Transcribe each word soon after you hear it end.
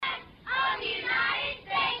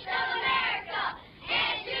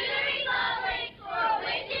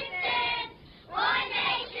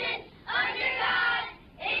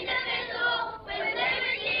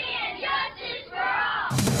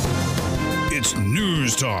It's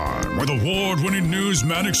news time with award-winning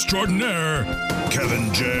newsman extraordinaire,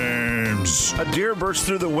 Kevin James. A deer bursts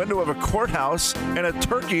through the window of a courthouse and a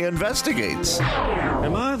turkey investigates.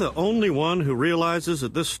 Am I the only one who realizes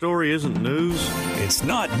that this story isn't news? It's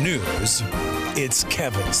not news. It's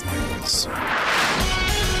Kevin's news.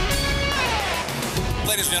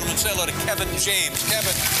 Ladies and gentlemen, say hello to Kevin James.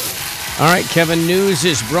 Kevin. All right, Kevin News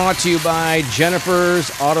is brought to you by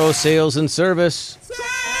Jennifer's Auto Sales and Service.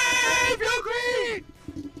 Save your greed!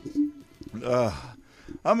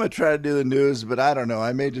 I'm going to try to do the news, but I don't know.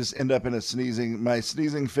 I may just end up in a sneezing. My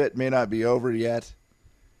sneezing fit may not be over yet.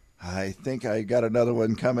 I think I got another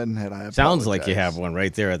one coming, and I apologize. Sounds like you have one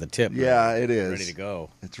right there at the tip. Yeah, it is. Ready to go.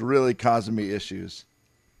 It's really causing me issues.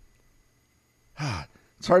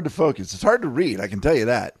 It's hard to focus. It's hard to read, I can tell you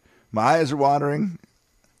that. My eyes are watering.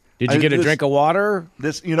 Did you get a drink of water?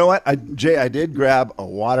 You know what? Jay, I did grab a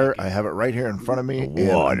water. I have it right here in front of me.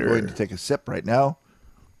 And I'm going to take a sip right now.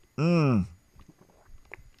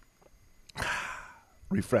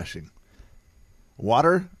 Refreshing.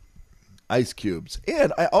 Water, ice cubes.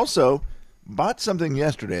 And I also bought something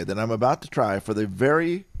yesterday that I'm about to try for the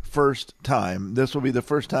very first time. This will be the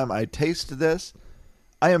first time I taste this.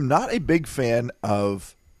 I am not a big fan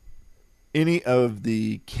of any of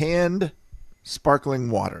the canned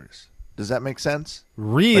sparkling waters. Does that make sense?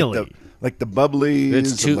 Really? Like the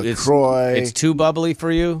bubblies, the LaCroix. It's too bubbly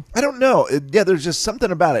for you? I don't know. There's just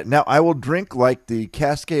something about it. Now, I will drink like the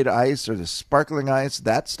Cascade Ice or the sparkling ice,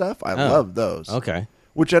 that stuff. I love those. Okay.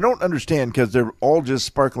 Which I don't understand because they're all just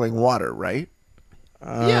sparkling water, right?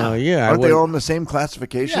 Yeah. Aren't they all in the same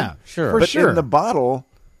classification? Yeah, sure. But in the bottle,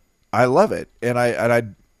 I love it. And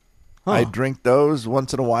I drink those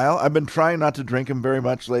once in a while. I've been trying not to drink them very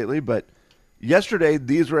much lately, but yesterday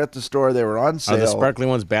these were at the store. They were on sale. Are the sparkling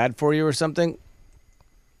ones bad for you or something?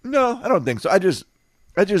 No, I don't think so. I just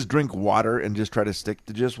drink water and just try to stick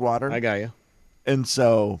to just water. I got you. And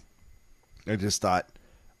so I just thought,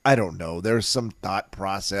 I don't know. There's some thought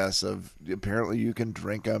process of apparently you can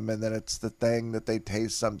drink them and then it's the thing that they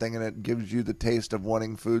taste something and it gives you the taste of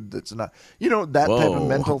wanting food that's not, that type of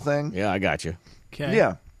mental thing. Yeah, I got you. Okay.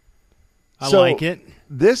 Yeah. I like it.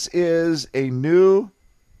 This is a new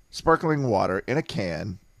sparkling water in a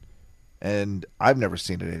can, and I've never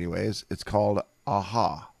seen it anyways. It's called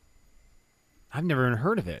Aha. I've never even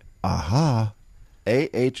heard of it. Aha.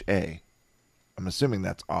 A-H-A. I'm assuming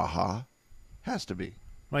that's Aha. Has to be.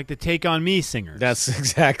 Like the Take On Me singers. That's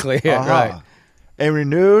exactly it, Aha. right. A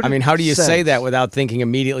renewed I mean, how do you say sense. that without thinking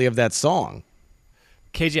immediately of that song?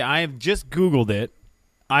 KJ, I have just Googled it.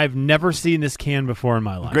 I've never seen this can before in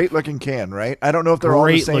my life. Great looking can, right? I don't know if they're all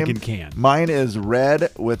the same. Great looking can. Mine is red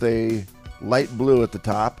with a light blue at the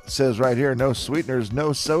top. It says right here, no sweeteners,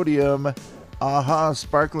 no sodium. Aha,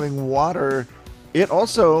 sparkling water. It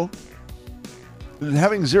also,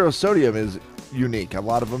 having zero sodium is unique. A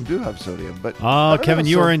lot of them do have sodium. But Kevin,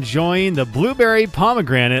 you are enjoying the blueberry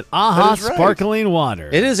pomegranate Aha That is right. sparkling water.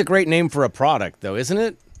 It is a great name for a product, though, isn't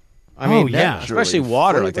it? I mean, yeah. especially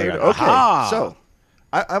water. Like flavored. that. Okay, Aha! so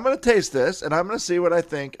I'm going to taste this, and I'm going to see what I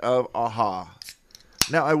think of Aha.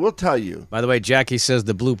 Now, I will tell you. By the way, Jackie says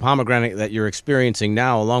the blue pomegranate that you're experiencing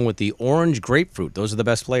now, along with the orange grapefruit, those are the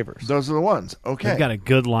best flavors. Those are the ones. Okay. They've got a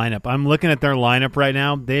good lineup. I'm looking at their lineup right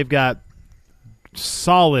now. They've got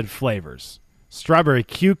solid flavors. Strawberry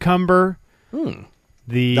cucumber.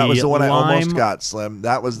 That was the one lime. I almost got, Slim.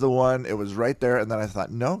 That was the one. It was right there, and then I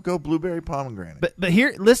thought, no, go blueberry pomegranate. But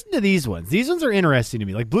here, listen to these ones. These ones are interesting to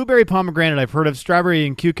me. Like blueberry pomegranate I've heard of. Strawberry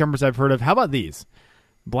and cucumbers I've heard of. How about these?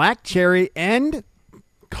 Black cherry and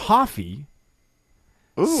coffee.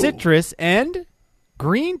 Ooh. Citrus and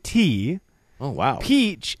green tea. Oh, wow.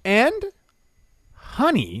 Peach and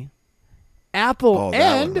honey. Apple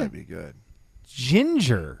that one and might be good.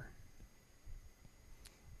 ginger.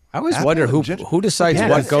 I always Apple wonder and who ginger. decides Yeah,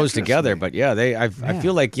 what that's goes interesting. together. But yeah, I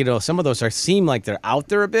feel like some of those seem like they're out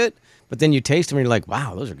there a bit, but then you taste them and you're like,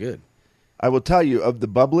 wow, those are good. I will tell you, of the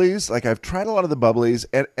bubblies, like I've tried a lot of the bubblies,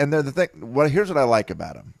 and they're the thing. Here's what I like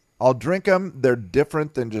about them. I'll drink them. They're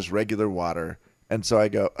different than just regular water. And so I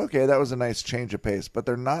go, okay, that was a nice change of pace. But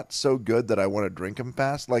they're not so good that I want to drink them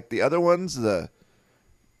fast. Like the other ones, the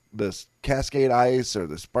Cascade Ice or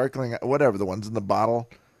the sparkling, whatever, the ones in the bottle.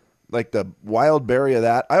 Like the wild berry of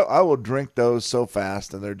that, I will drink those so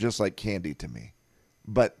fast, and they're just like candy to me.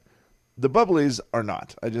 But the bubblies are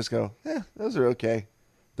not. I just go, those are okay.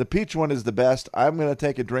 The peach one is the best. I'm going to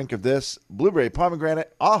take a drink of this blueberry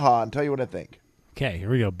pomegranate Aha and tell you what I think. Okay, here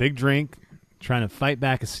we go. Big drink. Trying to fight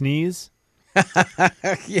back a sneeze.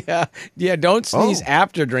 Yeah. Don't sneeze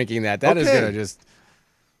after drinking that. That is Okay. going to just...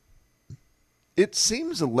 It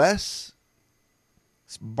seems less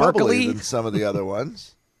bubbly Sparkly. than some of the other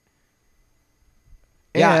ones.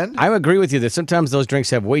 Yeah, And I agree with you that sometimes those drinks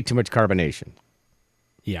have way too much carbonation.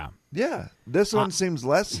 Yeah. yeah, this one seems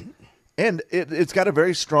less, and it's got a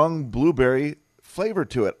very strong blueberry flavor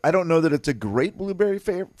to it. I don't know that it's a great blueberry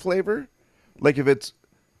flavor. Like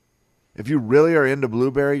if you really are into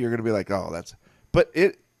blueberry, you're going to be like, oh, that's. But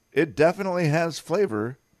it definitely has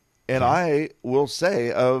flavor, and I will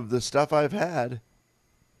say of the stuff I've had,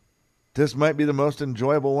 this might be the most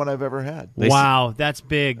enjoyable one I've ever had. Wow, that's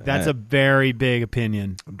big. That's a very big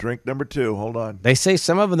opinion. Drink number 2. Hold on. They say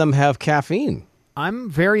some of them have caffeine. I'm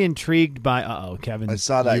very intrigued by. Kevin. I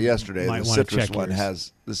saw that you yesterday. might The wanna citrus check one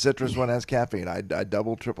yours. has caffeine. I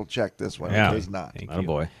double triple checked this one. Yeah. It does not Thank Oh you.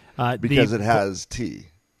 boy. because it has tea.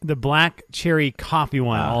 The black cherry coffee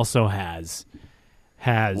one also has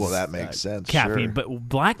Well, that makes sense, caffeine, sure. but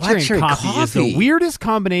black Black cherry cherry coffee is the coffee? weirdest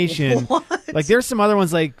combination. Like there's some other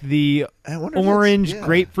ones like the I wonder if orange it's- yeah.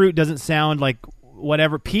 grapefruit doesn't sound like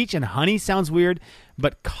whatever. Peach and honey sounds weird,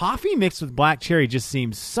 but coffee mixed with black cherry just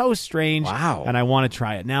seems so strange. Wow. And I want to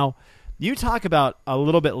try it. Now, you talk about a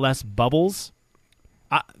little bit less bubbles.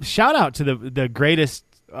 Shout out to the greatest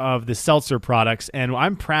of the seltzer products, and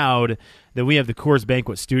I'm proud that we have the Coors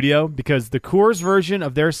Banquet Studio because the Coors version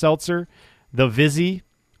of their seltzer, the Vizzy,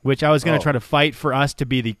 which I was going to try to fight for us to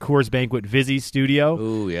be the Coors Banquet Vizzy Studio.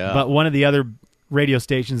 Ooh, yeah. But one of the other radio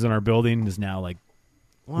stations in our building is now like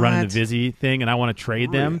running the What? Vizzy thing, and I want to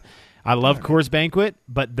trade them. I love Coors Banquet,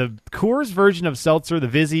 but the Coors version of seltzer, the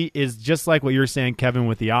Vizzy, is just like what you're saying, Kevin,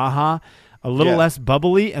 with the Aha, a little Yeah. less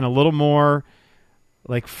bubbly and a little more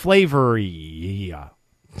like flavory.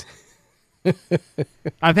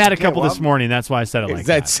 I've had a couple this morning. That's why I said it like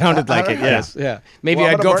that that. sounded like I it, don't know. yes. Yeah. Maybe Well,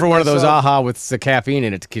 I'm I'd gonna go mark for one of those myself- AHA with the caffeine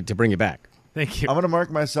in it to bring you back. Thank you. I'm going to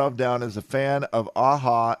mark myself down as a fan of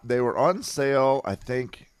AHA. They were on sale, I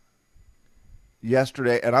think,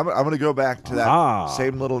 yesterday, and I'm going to go back to that Ah.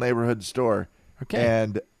 same little neighborhood store. Okay.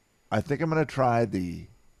 And I think I'm going to try the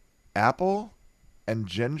apple and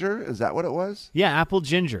ginger. Is that what it was? Yeah, apple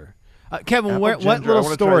ginger. Kevin, Apple what ginger. I little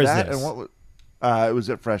wanna store try is that, this? And it was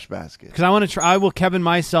at Fresh Basket. Because I want to try. I will Kevin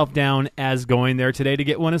myself down as going there today to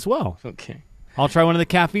get one as well. Okay. I'll try one of the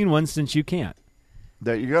caffeine ones since you can't.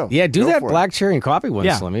 There you go. Yeah, do Go that for it. black cherry and coffee one,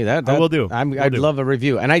 Yeah, Slimmy. That I will do. I'd love a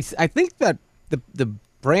review. And I think that the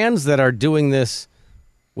brands that are doing this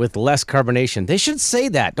with less carbonation, they should say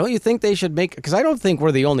that. Don't you think they should make? Because I don't think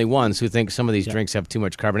we're the only ones who think some of these drinks have too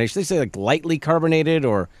much carbonation. They say like lightly carbonated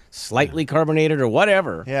or slightly carbonated or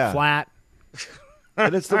whatever. Yeah. Flat.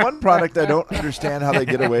 And it's the one product I don't understand how they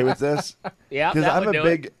get away with this. Yeah, Because that I'm would a do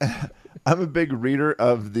it. big I'm a big reader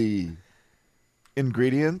of the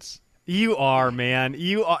ingredients. You are, man.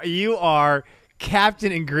 You are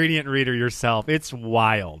Captain Ingredient Reader yourself. It's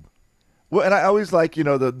wild. Well, and I always like,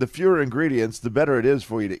 the fewer ingredients, the better it is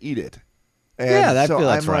for you to eat it. And Yeah, I so feel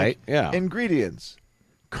that's I'm like, right. Yeah. Ingredients: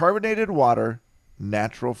 carbonated water,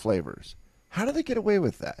 natural flavors. How do they get away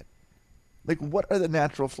with that? Like, what are the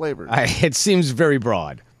natural flavors? It seems very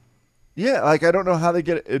broad. Yeah, like I don't know how they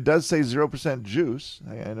get it. It does say 0% juice.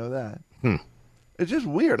 I know that. It's just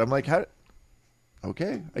weird. I'm like, how?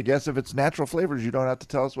 Okay, I guess if it's natural flavors, you don't have to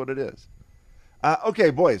tell us what it is.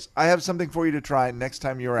 Okay, boys, I have something for you to try next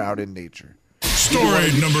time you're out in nature.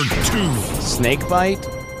 Story number 2. Snake bite?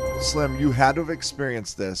 Slim, you had to have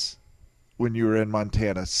experienced this when you were in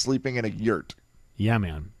Montana, sleeping in a yurt. Yeah,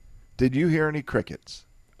 man. Did you hear any crickets?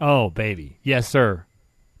 Oh, baby. Yes, sir.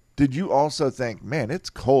 Did you also think, man, it's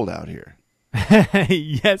cold out here?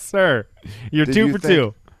 Yes, sir. You're Did 2 you for think,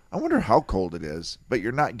 2. I wonder how cold it is, but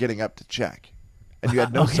you're not getting up to check. And you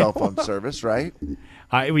had no cell phone service, right?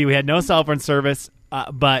 We had no cell phone service,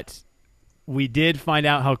 but we did find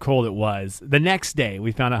out how cold it was. The next day,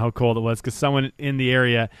 we found out how cold it was because someone in the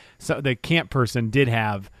area, so the camp person, did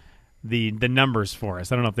have the numbers for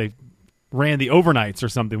us. I don't know if they ran the overnights or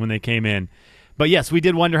something when they came in. But yes, we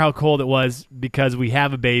did wonder how cold it was because we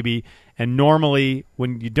have a baby, and normally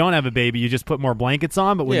when you don't have a baby, you just put more blankets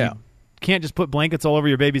on. But when you can't just put blankets all over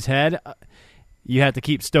your baby's head, you have to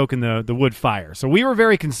keep stoking the wood fire. So we were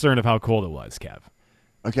very concerned of how cold it was, Kev.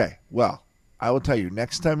 Okay, well, I will tell you,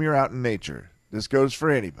 next time you're out in nature, this goes for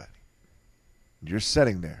anybody. You're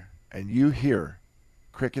sitting there, and you hear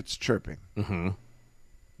crickets chirping. Mm-hmm.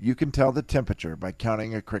 You can tell the temperature by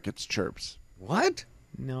counting a cricket's chirps. What?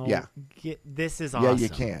 No. Yeah. This is awesome. Yeah, you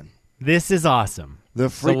can. This is awesome. The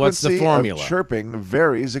So what's the frequency formula? of chirping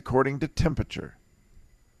varies according to temperature.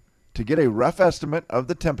 To get a rough estimate of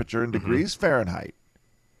the temperature in degrees Fahrenheit,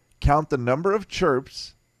 count the number of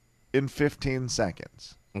chirps in 15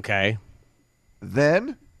 seconds. Okay.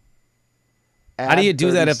 Then How do you add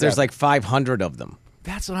do that if there's 37. like 500 of them?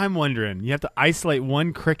 That's what I'm wondering. You have to isolate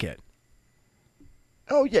one cricket.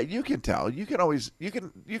 Oh yeah, you can tell. You can always you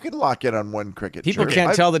can lock in on one cricket. People chirp.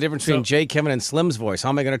 can't tell the difference between Jay, Kevin, and Slim's voice. How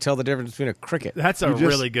am I going to tell the difference between a cricket? That's a You just-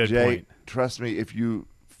 really good Jay, point. Trust me, if you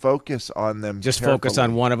focus on them, Just focus on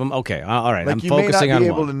carefully, one of them? Okay, all right. Like I'm you focusing may not be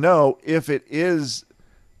on able one. to know if it is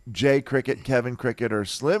Jay Cricket, Kevin Cricket, or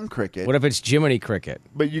Slim Cricket. What if it's Jiminy Cricket?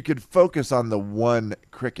 But you could focus on the one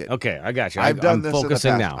cricket. Okay, I got you. I've done I'm this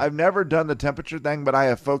focusing in the past. now. I've never done the temperature thing, but I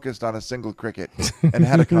have focused on a single cricket and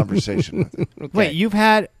had a conversation with it. Wait, you've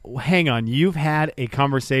had a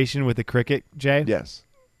conversation with a cricket, Jay? Yes,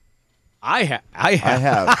 I have. I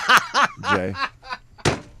have, Jay.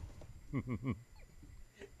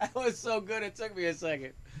 That was so good. It took me a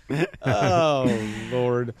second. Oh,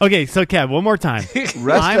 Lord. Okay, so Kev, one more time. Rest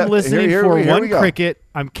I'm up- listening here for we one go. cricket.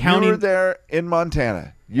 I'm You counting. were there in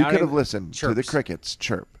Montana. You Counting could have listened to the chirps. crickets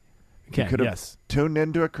chirp. Okay, You could have yes. tuned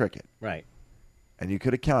into a cricket, Right. and you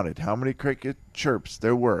could have counted how many cricket chirps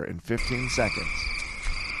there were in 15 seconds.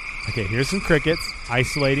 Okay, here's some crickets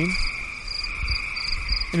isolating.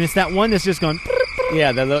 And it's that one that's just going.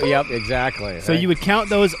 Yeah, yep, exactly. So right. you would count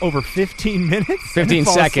those over 15 minutes? and 15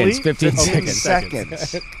 fall seconds. asleep? 15 15 seconds.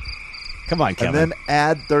 seconds. Come on, Kevin. And then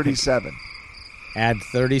add 37. Add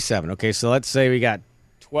 37. Okay, so let's say we got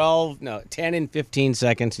 10 and 15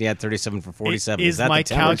 seconds, and you had 37 for 47. Is that my the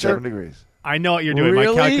temperature? counter- 7 degrees. I know what you're doing.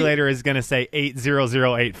 Really? My calculator is going to say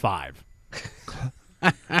 80085.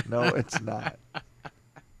 No, it's not.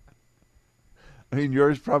 I mean,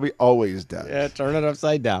 yours probably always does. Yeah, turn it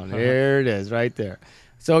upside down. Here it is, right there.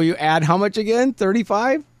 So you add how much again?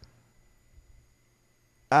 35?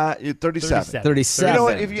 37. 37. You know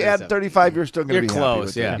what? If you add 35, you're still going You're to be close, happy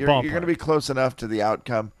with yeah. it. You're Ballpark. going to be close enough to the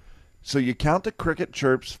outcome. So you count the cricket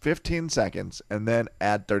chirps 15 seconds and then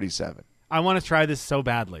add 37. I want to try this so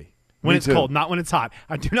badly. When Me it's too. cold, not when it's hot.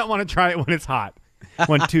 I do not want to try it when it's hot.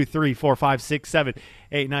 1, 2, 3, 4, 5, 6, 7,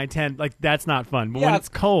 8, 9, 10. Like, that's not fun. But when Yeah. it's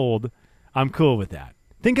cold, I'm cool with that.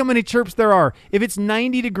 Think how many chirps there are. If it's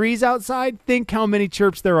 90 degrees outside, think how many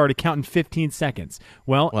chirps there are to count in 15 seconds.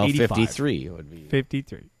 Well, 85. 53 would be.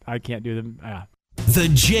 53. I can't do them. The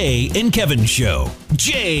Jay and Kevin Show.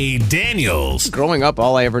 Jay Daniels. Growing up,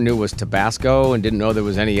 all I ever knew was Tabasco and didn't know there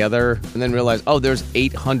was any other. And then realized, there's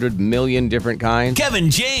 800 million different kinds.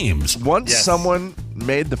 Kevin James. Once someone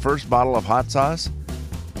made the first bottle of hot sauce,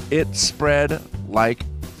 it spread like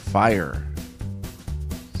fire.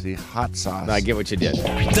 See, hot sauce. I get what you did.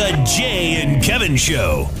 The Jay and Kevin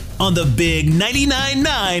Show on the Big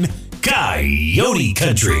 99.9 Coyote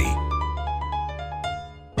Country.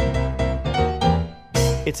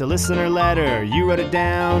 It's a listener letter. You wrote it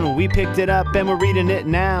down. We picked it up and we're reading it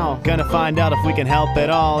now. Gonna find out if we can help at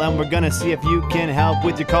all. And we're gonna see if you can help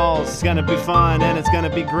with your calls. It's gonna be fun and it's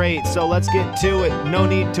gonna be great. So let's get to it. No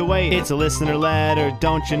need to wait. It's a listener letter,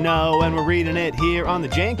 don't you know? And we're reading it here on the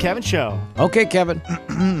Jay and Kevin Show. Okay, Kevin.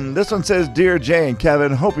 This one says, Dear Jay and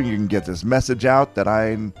Kevin, hoping you can get this message out that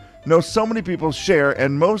I know so many people share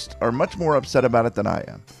and most are much more upset about it than I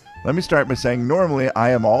am. Let me start by saying normally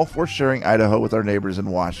I am all for sharing Idaho with our neighbors in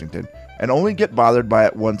Washington and only get bothered by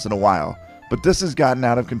it once in a while, but this has gotten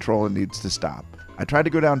out of control and needs to stop. I tried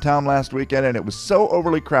to go downtown last weekend and it was so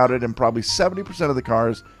overly crowded and probably 70% of the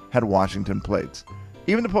cars had Washington plates.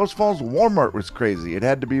 Even the Post Falls Walmart was crazy. It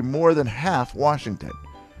had to be more than half Washington.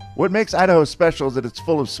 What makes Idaho special is that it's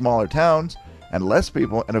full of smaller towns and less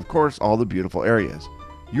people and of course all the beautiful areas.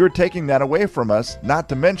 You're taking that away from us, not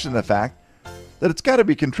to mention the fact that it's got to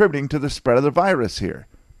be contributing to the spread of the virus here.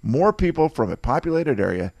 More people from a populated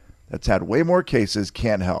area that's had way more cases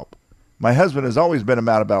can't help. My husband has always been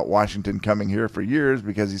mad about Washington coming here for years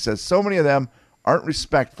because he says so many of them aren't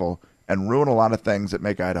respectful and ruin a lot of things that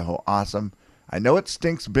make Idaho awesome. I know it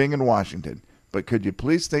stinks being in Washington, but could you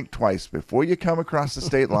please think twice before you come across the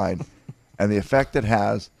state line and the effect it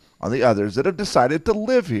has on the others that have decided to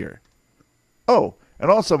live here? Oh, and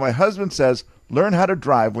also my husband says, learn how to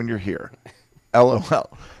drive when you're here.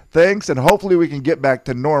 LOL. Thanks, and hopefully we can get back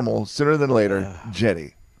to normal sooner than later.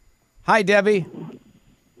 Jenny. Hi, Debbie.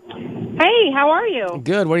 Hey, how are you?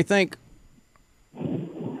 Good. What do you think?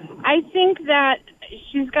 I think that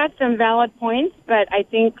she's got some valid points, but I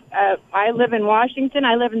think I live in Washington.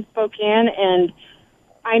 I live in Spokane, and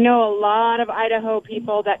I know a lot of Idaho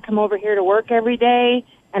people that come over here to work every day,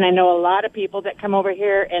 and I know a lot of people that come over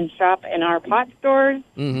here and shop in our pot stores.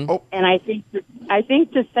 Mm-hmm. Oh. And I think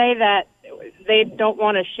to say that they don't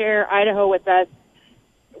want to share Idaho with us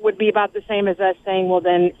would be about the same as us saying, well,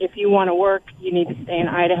 then if you want to work, you need to stay in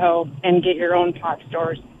Idaho and get your own pot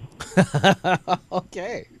stores.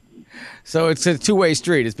 Okay. So it's a two-way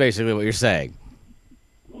street is basically what you're saying.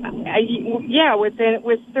 Yeah, with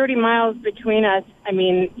 30 miles between us, I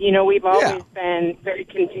mean, we've always been very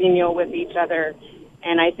congenial with each other,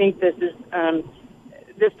 and I think this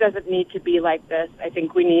doesn't need to be like this. I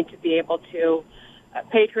think we need to be able to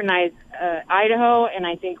patronize Idaho, and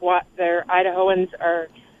I think what their Idahoans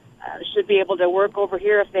should be able to work over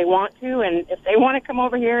here if they want to, and if they want to come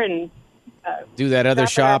over here and do that other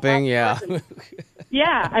shopping, yeah.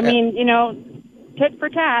 Yeah, I mean, tit for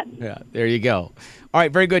tat. Yeah, there you go. All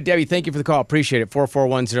right, very good, Debbie. Thank you for the call. Appreciate it.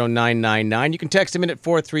 4410999. You can text him in at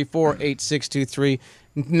 434-8623.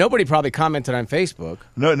 Nobody probably commented on Facebook.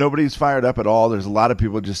 No, nobody's fired up at all. There's a lot of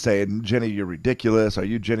people just saying, "Jenny, you're ridiculous. Are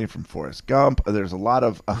you Jenny from Forrest Gump?" There's a lot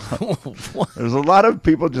of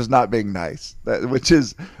people just not being nice, which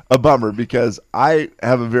is a bummer because I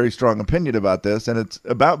have a very strong opinion about this, and it's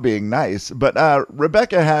about being nice. But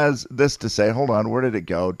Rebecca has this to say. Hold on, where did it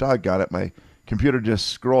go? Doggone it, my computer just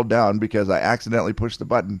scrolled down because I accidentally pushed the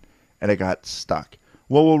button and it got stuck.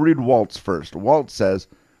 Well, we'll read Walt's first. Walt says,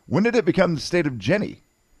 "When did it become the state of Jenny?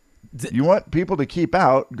 You want people to keep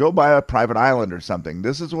out, go buy a private island or something.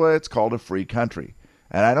 This is what it's called, a free country.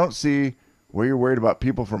 And I don't see where you're worried about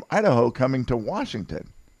people from Idaho coming to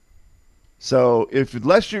Washington. So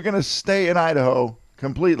unless you're going to stay in Idaho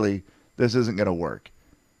completely, this isn't going to work."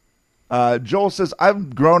 Joel says,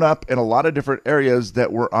 "I've grown up in a lot of different areas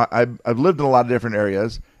I've lived in a lot of different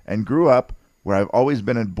areas and grew up where I've always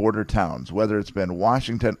been in border towns, whether it's been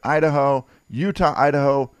Washington, Idaho, Utah,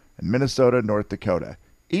 Idaho, and Minnesota, North Dakota.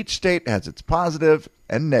 Each state has its positive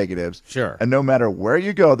and negatives. Sure. And no matter where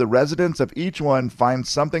you go, the residents of each one find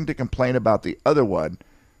something to complain about the other one.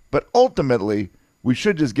 But ultimately, we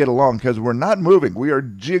should just get along because we're not moving. We are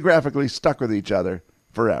geographically stuck with each other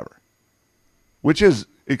forever," which is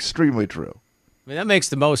extremely true. I mean, that makes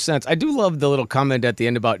the most sense. I do love the little comment at the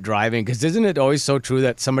end about driving, because isn't it always so true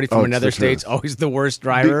that somebody from another state's always the worst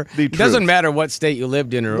driver? It doesn't matter what state you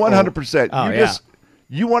lived in. 100%.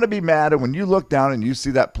 You want to be mad, and when you look down and you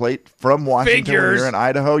see that plate from Washington when you're in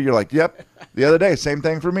Idaho, you're like, yep. The other day, same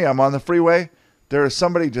thing for me. I'm on the freeway. There is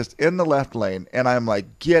somebody just in the left lane, and I'm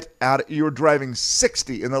like, get out. You're driving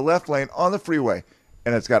 60 in the left lane on the freeway,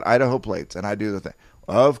 and it's got Idaho plates, and I do the thing.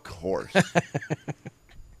 Of course.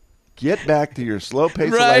 Get back to your slow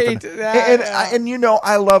pace of life. And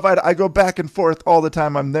I love it. I go back and forth all the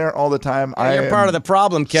time. I'm there all the time. You're part of the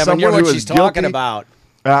problem, Kevin. You're what she's talking about.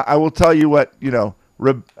 I will tell you what,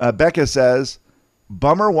 Rebecca says,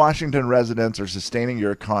 "Bummer Washington residents are sustaining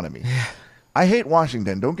your economy." I hate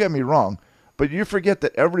Washington, don't get me wrong, but you forget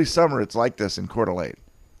that every summer it's like this in Coeur d'Alene.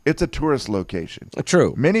 It's a tourist location.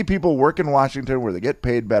 True. Many people work in Washington where they get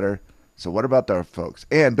paid better. So what about those folks?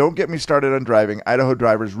 And don't get me started on driving. Idaho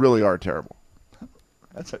drivers really are terrible.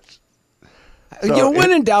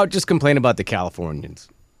 When in doubt, just complain about the Californians.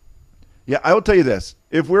 Yeah, I will tell you this.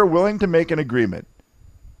 If we're willing to make an agreement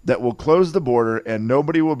that will close the border and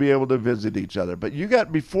nobody will be able to visit each other, but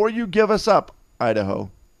before you give us up,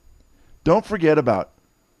 Idaho, don't forget about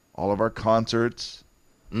all of our concerts,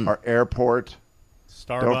 our airport.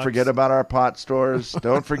 Starbucks. Don't forget about our pot stores.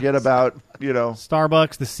 Don't forget about,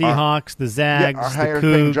 Starbucks, the Seahawks, the Zags, the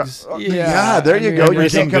Cougs. There you go. You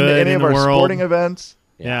can't come to any of our sporting events.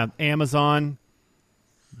 Yeah, Amazon,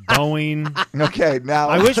 Boeing. Okay, now.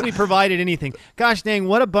 I wish we provided anything. Gosh dang,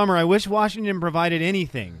 what a bummer. I wish Washington provided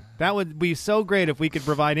anything. That would be so great if we could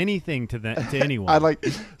provide anything to anyone.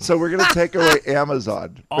 So we're going to take away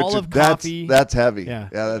Amazon. All of coffee. That's heavy. Yeah,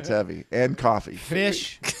 that's heavy. And coffee.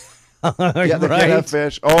 Fish. Yeah, they can have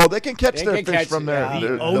fish. Oh, they can catch their fish from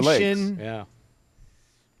the ocean. The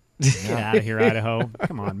lakes. Get out of here, Idaho.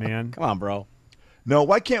 Come on, man. Come on, bro. No,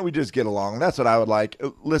 why can't we just get along? That's what I would like.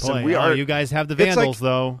 Listen, you guys have the Vandals,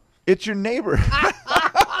 though. It's your neighbor.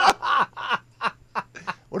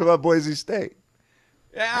 What about Boise State?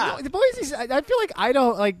 Yeah, Boise. I feel like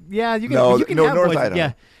Idaho. You can. No, you can no, have North Boise. Idaho.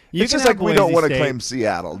 Yeah, it's just like we don't want to claim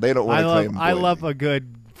Seattle. They don't want to claim Boise. I love a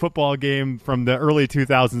good football game from the early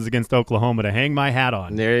 2000s against Oklahoma to hang my hat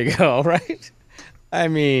on. There you go. Right. I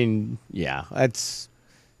mean, yeah, that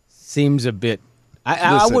seems a bit.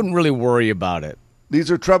 I wouldn't really worry about it. These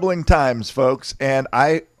are troubling times, folks, and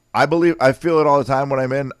I feel it all the time when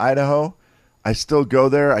I'm in Idaho. I still go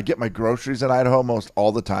there. I get my groceries in Idaho almost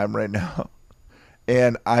all the time right now,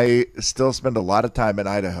 and I still spend a lot of time in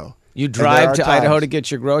Idaho. You drive to Idaho to get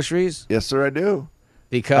your groceries? Yes, sir, I do.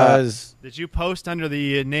 Because did you post under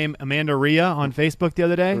the name Amanda Rhea on Facebook the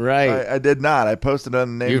other day? Right. I did not. I posted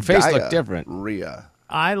on the name Your face Gaia looked different. Rhea.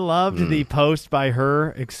 I loved the post by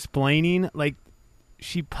her explaining,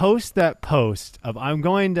 she posts that post of "I'm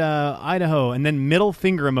going to Idaho" and then middle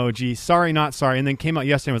finger emoji, sorry, not sorry, and then came out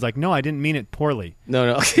yesterday and was like, "No, I didn't mean it poorly."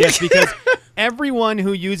 No. Yes, because everyone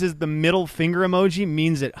who uses the middle finger emoji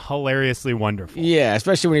means it hilariously wonderful. Yeah,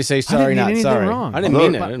 especially when you say sorry, mean not anything sorry. wrong. I didn't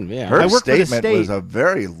mean it. Yeah. Her I work for the statement state. was a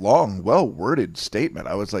very long, well-worded statement.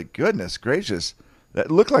 I was like, goodness gracious. That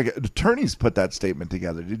looked like attorneys put that statement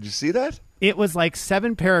together. Did you see that? It was like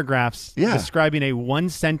 7 paragraphs describing a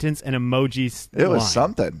one-sentence and emoji It was line.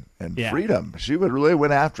 something. And Yeah. freedom. She would really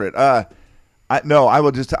went after it. I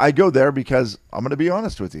go there because I'm going to be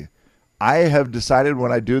honest with you. I have decided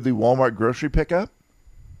when I do the Walmart grocery pickup,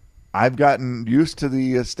 I've gotten used to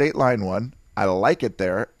the State Line one. I like it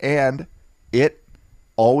there, and it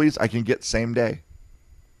always I can get same day.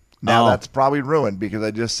 Now that's probably ruined because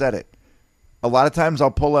I just said it. A lot of times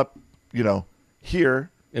I'll pull up,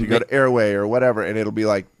 here to go to Airway or whatever, and it'll be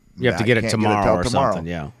like You have to get it tomorrow or tomorrow.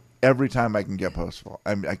 something, yeah. Every time I can get Post Falls.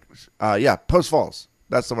 Post Falls.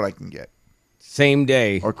 That's the one I can get. Same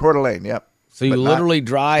day. Or Coeur d'Alene, yep. So you But not literally State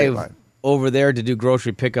drive Line. over there to do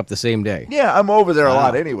grocery pickup the same day. Yeah, I'm over there a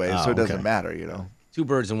lot Oh. anyway, so it doesn't okay. matter, Two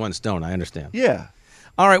birds and one stone, I understand. Yeah.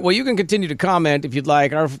 All right, well, you can continue to comment if you'd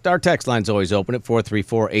like. Our text line's always open at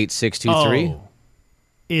 434-8623. Oh.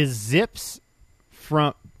 Is Zips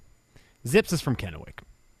is from Kennewick.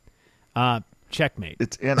 Checkmate.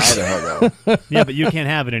 It's in Idaho, though. Yeah, but you can't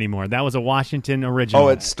have it anymore. That was a Washington original. Oh,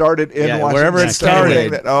 it started in Washington. wherever it State.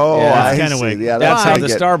 started. I Yeah, it's see. Kennewick. Yeah, That's how gonna the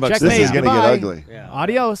get- Starbucks This Checkmate. is going to get Goodbye. ugly.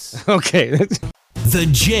 Adios. Okay. The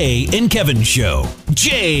Jay and Kevin Show.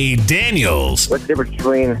 Jay Daniels. What's the difference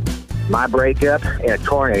between my breakup and a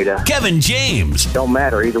tornado? Kevin James. Don't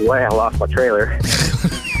matter. Either way, I lost my trailer.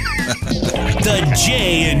 The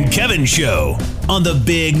Jay and Kevin Show on the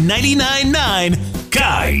Big 99.9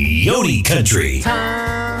 Coyote Country.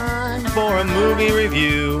 Time for a movie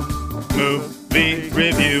review. Movie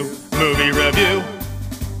review. Movie review.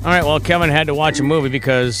 All right, well, Kevin had to watch a movie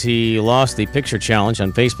because he lost the picture challenge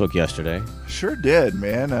on Facebook yesterday. Sure did,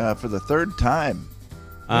 man, for the third time.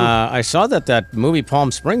 I saw that movie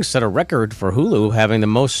Palm Springs set a record for Hulu having the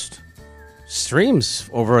most streams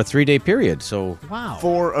over a 3-day period. So Wow.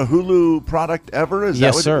 For a Hulu product ever? Is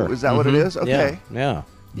yes, that sir. Is that what it is? Okay. Yeah.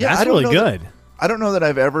 Yeah, That's I don't really know good. I don't know that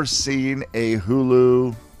I've ever seen a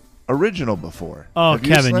Hulu original before. Oh, Have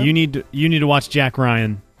Kevin, Slim? you need to watch Jack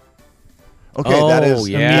Ryan Okay, that Oh, is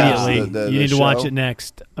yeah. immediately. the You need to show. watch it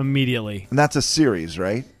next immediately. And that's a series,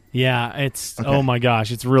 right? Yeah, it's oh my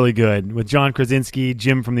gosh, it's really good with John Krasinski,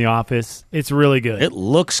 Jim from The Office. It's really good. It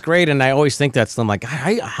looks great, and I always think that's them. Like,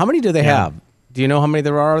 how many do they have? Do you know how many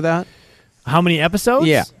there are of that? How many episodes?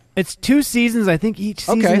 Yeah. It's 2 seasons. I think each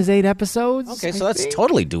season Okay. is 8 episodes. Okay, so I that's think.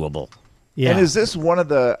 totally doable. Yeah. And is this one of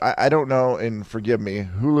the, I don't know, and forgive me,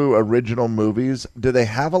 Hulu original movies? Do they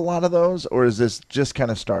have a lot of those, or is this just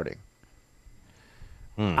kind of starting?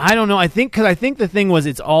 I don't know. I think the thing was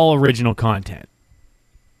it's all original content.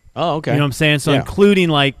 Oh, okay. You know what I'm saying? So Yeah. including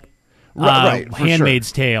like Right, for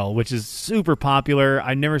Handmaid's Tale, which is super popular.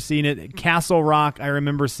 I've never seen it. Castle Rock, I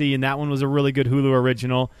remember seeing that one was a really good Hulu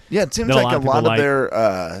original. Yeah, it seems that like a of people lot of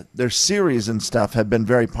like. their series and stuff have been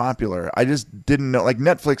very popular. I just didn't know. Like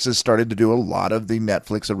Netflix has started to do a lot of the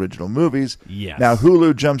Netflix original movies. Yes. Now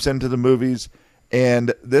Hulu jumps into the movies,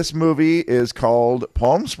 and this movie is called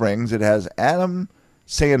Palm Springs. It has Adam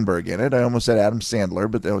Sandberg in it. I almost said Adam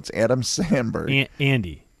Sandler, but no, it's Adam Sandberg.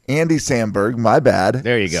 Andy. Andy Samberg, my bad.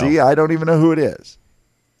 There you go. See, I don't even know who it is.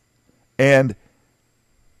 And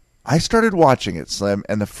I started watching it, Slim,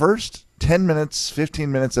 and the first 10 minutes,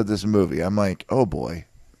 15 minutes of this movie, I'm like, oh boy.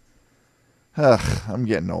 Ugh, I'm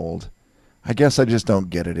getting old. I guess I just don't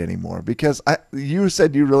get it anymore because you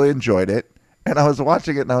said you really enjoyed it, and I was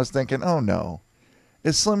watching it and I was thinking, oh no.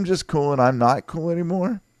 Is Slim just cool and I'm not cool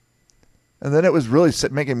anymore? And then it was really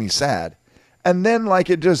making me sad. And then like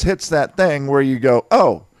it just hits that thing where you go,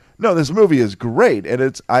 oh, no, this movie is great,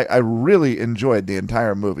 and I really enjoyed the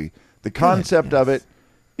entire movie. The concept of it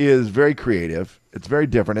is very creative. It's very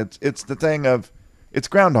different. It's the thing of it's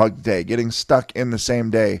Groundhog Day, getting stuck in the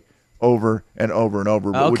same day over and over and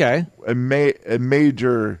over. but with Okay. a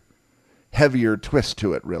major, heavier twist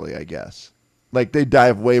to it, really, I guess. Like they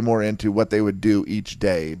dive way more into what they would do each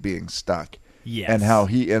day being stuck, Yes. and how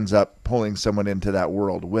he ends up pulling someone into that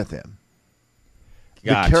world with him.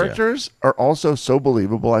 Gotcha. The characters are also so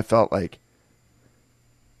believable. I felt like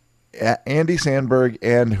Andy Samberg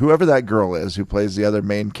and whoever that girl is who plays the other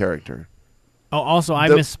main character. Oh, also, I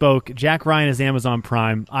The- misspoke. Jack Ryan is Amazon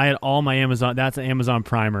Prime. I had all my Amazon. That's an Amazon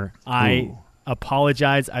Primer. I Ooh.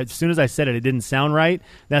 apologize. As soon as I said it, it didn't sound right.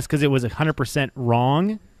 That's because it was 100%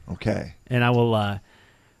 wrong, Okay. and I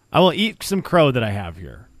will eat some crow that I have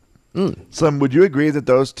here. Slim, would you agree that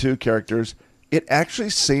those two characters, it actually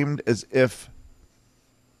seemed as if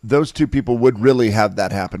those two people would really have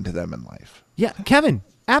that happen to them in life? Yeah, Kevin,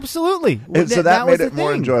 Absolutely. And so that was made the it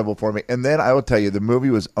more thing. enjoyable for me. And then I will tell you, the movie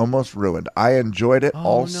was almost ruined. I enjoyed it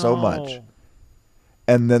all so much.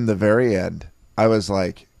 And then the very end, I was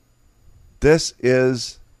like, this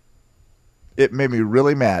is... It made me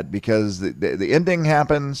really mad because the ending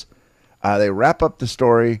happens. They wrap up the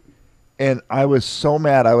story. And I was so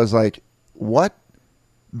mad. I was like, what?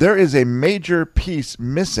 There is a major piece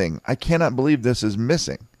missing. I cannot believe this is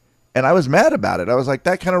missing. And I was mad about it. I was like,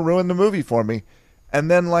 that kind of ruined the movie for me. And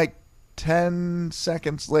then like 10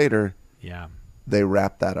 seconds later, they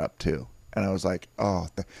wrapped that up too. And I was like, oh,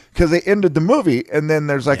 because they ended the movie, and then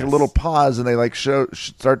there's like a little pause, and they like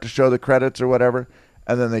start to show the credits or whatever,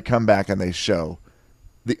 and then they come back and they show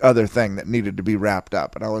the other thing that needed to be wrapped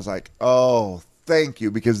up. And I was like, oh, thank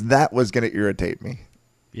you, because that was going to irritate me.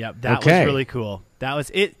 Yep, that was really cool. That was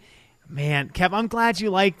it. Man, Kev, I'm glad you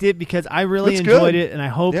liked it because I really It's enjoyed good. it, and I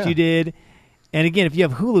hoped you did. And again, if you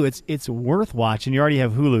have Hulu, it's worth watching. You already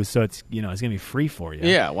have Hulu, so it's it's going to be free for you.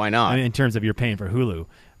 Yeah, why not? I mean, in terms of you're paying for Hulu,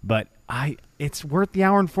 but it's worth the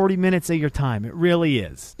hour and 40 minutes of your time. It really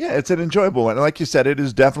is. Yeah, it's an enjoyable one. Like you said, it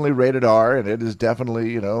is definitely rated R, and it is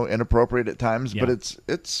definitely inappropriate at times, but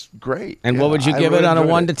it's great. And what would you give it on a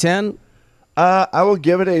 1 to 10? I will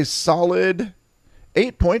give it a solid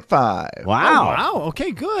 8.5. Wow. Oh, wow.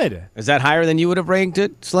 Okay, good. Is that higher than you would have ranked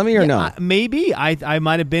it, Slimmy, or no? Maybe. I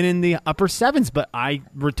might have been in the upper sevens, but I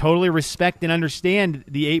totally respect and understand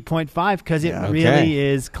the 8.5 because it really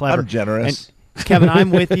is clever. I'm generous. And Kevin,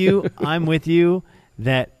 I'm with you. I'm with you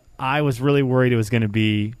that I was really worried it was going to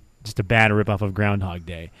be just a bad ripoff of Groundhog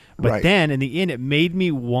Day. But then in the end, it made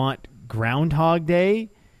me want Groundhog Day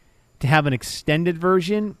to have an extended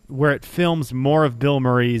version where it films more of Bill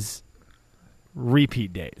Murray's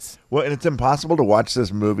repeat days. Well, and it's impossible to watch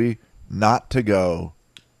this movie not to go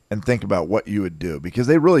and think about what you would do, because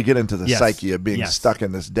they really get into the psyche of being stuck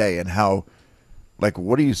in this day and how, like,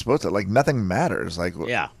 what are you supposed to, like, nothing matters. Like,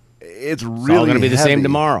 it's really all going to be the same heavy.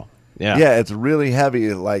 tomorrow. Yeah, it's really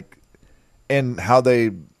heavy, like, and how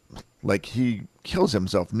they, like, he kills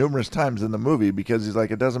himself numerous times in the movie because he's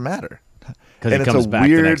like, it doesn't matter. Because he comes back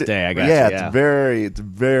the next day, I guess. Yeah, it's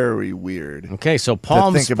very weird. Okay, so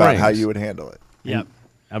Palm Springs. To think about how Springs. you would handle it. Yep.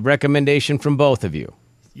 A recommendation from both of you.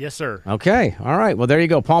 Yes, sir. Okay, all right. Well, there you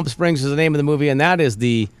go. Palm Springs is the name of the movie, and that is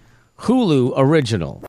the Hulu original.